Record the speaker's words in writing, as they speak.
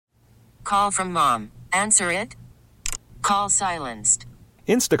Call from mom. Answer it. Call silenced.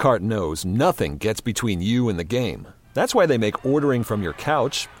 Instacart knows nothing gets between you and the game. That's why they make ordering from your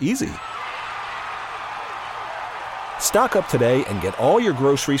couch easy. Stock up today and get all your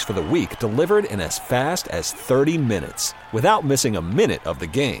groceries for the week delivered in as fast as 30 minutes without missing a minute of the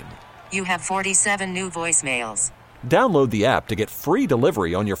game. You have 47 new voicemails. Download the app to get free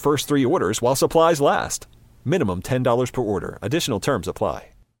delivery on your first 3 orders while supplies last. Minimum $10 per order. Additional terms apply.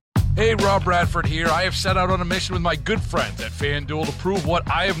 Hey, Rob Bradford here. I have set out on a mission with my good friends at FanDuel to prove what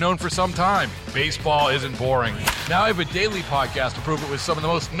I have known for some time. Baseball isn't boring. Now I have a daily podcast to prove it with some of the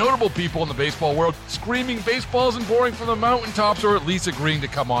most notable people in the baseball world, screaming baseball isn't boring from the mountaintops, or at least agreeing to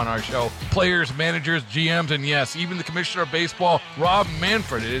come on our show. Players, managers, GMs, and yes, even the commissioner of baseball, Rob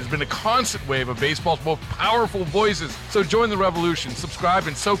Manfred. It has been a constant wave of baseball's most powerful voices. So join the revolution. Subscribe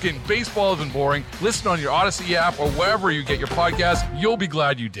and soak in Baseball Isn't Boring. Listen on your Odyssey app or wherever you get your podcasts. You'll be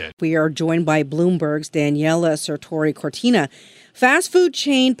glad you did. We are joined by Bloomberg's Daniela Sirtori-Cortina. Fast food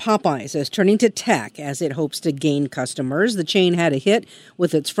chain Popeyes is turning to tech as it hopes to gain customers. The chain had a hit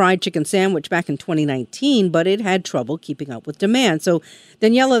with its fried chicken sandwich back in 2019, but it had trouble keeping up with demand. So,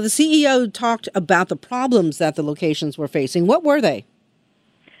 Daniela, the CEO talked about the problems that the locations were facing. What were they?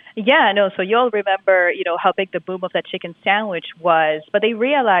 Yeah, no, so you'll remember, how big the boom of that chicken sandwich was, but they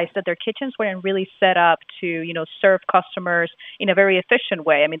realized that their kitchens weren't really set up to, serve customers in a very efficient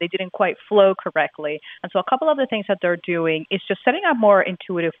way. I mean, they didn't quite flow correctly. And so a couple of the things that they're doing is just setting up more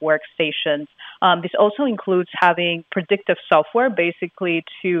intuitive workstations. This also includes having predictive software, basically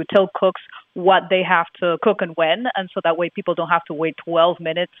to tell cooks what they have to cook and when, and so that way people don't have to wait 12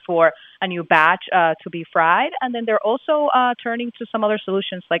 minutes for a new batch to be fried. And then they're also turning to some other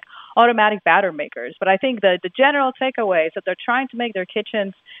solutions like automatic batter makers. But I think the general takeaway is that they're trying to make their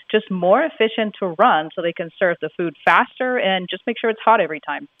kitchens just more efficient to run so they can serve the food faster and just make sure it's hot every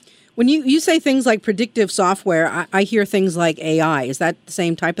time. When you say things like predictive software, I hear things like AI. Is that the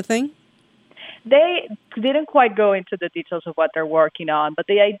same type of thing? They didn't quite go into the details of what they're working on, but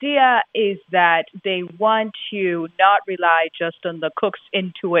the idea is that they want to not rely just on the cook's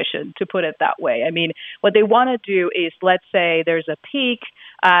intuition, to put it that way. I mean, what they want to do is, let's say there's a peak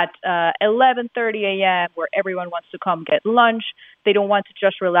at 11:30 a.m. where everyone wants to come get lunch. They don't want to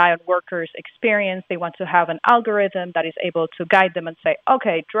just rely on workers' experience. They want to have an algorithm that is able to guide them and say,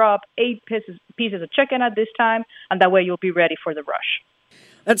 okay, drop 8 pieces of chicken at this time, and that way you'll be ready for the rush.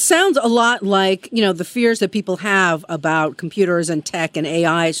 That sounds a lot like, the fears that people have about computers and tech and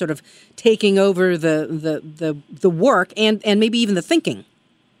AI sort of taking over the work and maybe even the thinking.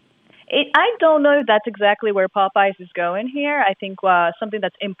 I don't know if that's exactly where Popeyes is going here. I think something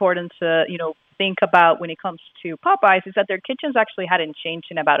that's important to, think about when it comes to Popeyes is that their kitchens actually hadn't changed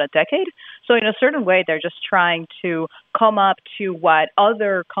in about a decade. So in a certain way, they're just trying to come up to what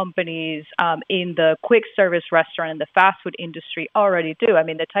other companies in the quick service restaurant and the fast food industry already do. I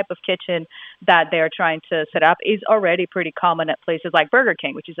mean, the type of kitchen that they're trying to set up is already pretty common at places like Burger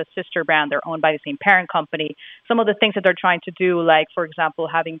King, which is a sister brand. They're owned by the same parent company. Some of the things that they're trying to do, like, for example,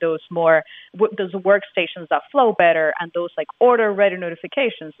 having those workstations that flow better and those like order ready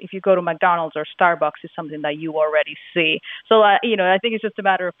notifications. If you go to McDonald's or Starbucks, is something that you already see. So, I think it's just a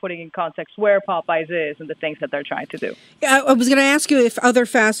matter of putting in context where Popeyes is and the things that they're trying to do. Yeah, I was going to ask you if other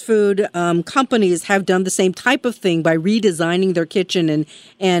fast food companies have done the same type of thing by redesigning their kitchen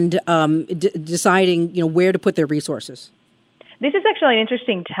and deciding, where to put their resources. This is actually an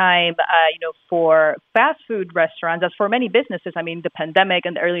interesting time, for fast food restaurants, as for many businesses. I mean, the pandemic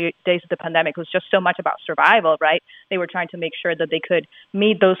and the early days of the pandemic was just so much about survival, right? They were trying to make sure that they could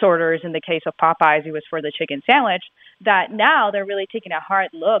meet those orders. In the case of Popeyes, it was for the chicken sandwich. That now they're really taking a hard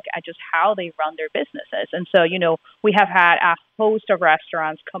look at just how they run their businesses. And so, we have had a host of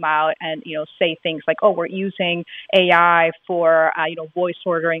restaurants come out and, say things like, oh, we're using AI for, voice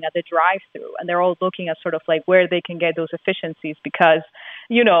ordering at the drive-thru. And they're all looking at sort of like where they can get those efficiencies because,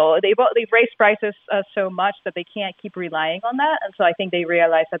 they've raised prices so much that they can't keep relying on that. And so I think they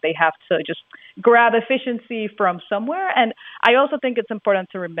realize that they have to just grab efficiency from somewhere. And I also think it's important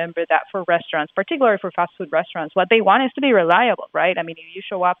to remember that for restaurants, particularly for fast food restaurants, what they want is to be reliable, right? I mean, if you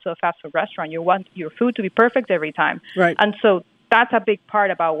show up to a fast food restaurant, you want your food to be perfect every time. Right. And so that's a big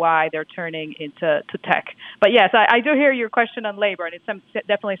part about why they're turning into tech. But yes, I do hear your question on labor, and it's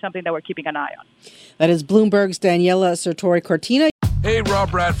definitely something that we're keeping an eye on. That is Bloomberg's Daniela Sirtori-Cortina. Hey, Hey,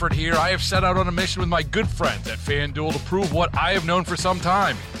 Rob Bradford here. I have set out on a mission with my good friends at FanDuel to prove what I have known for some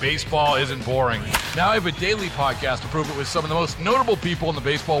time. Baseball isn't boring. Now I have a daily podcast to prove it with some of the most notable people in the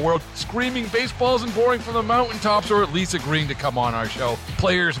baseball world, screaming baseball isn't boring from the mountaintops, or at least agreeing to come on our show.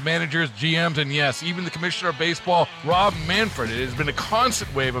 Players, managers, GMs, and yes, even the commissioner of baseball, Rob Manfred. It has been a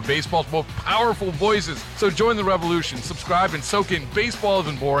constant wave of baseball's most powerful voices. So join the revolution. Subscribe and soak in Baseball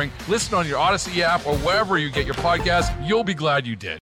Isn't Boring. Listen on your Odyssey app or wherever you get your podcasts. You'll be glad you did.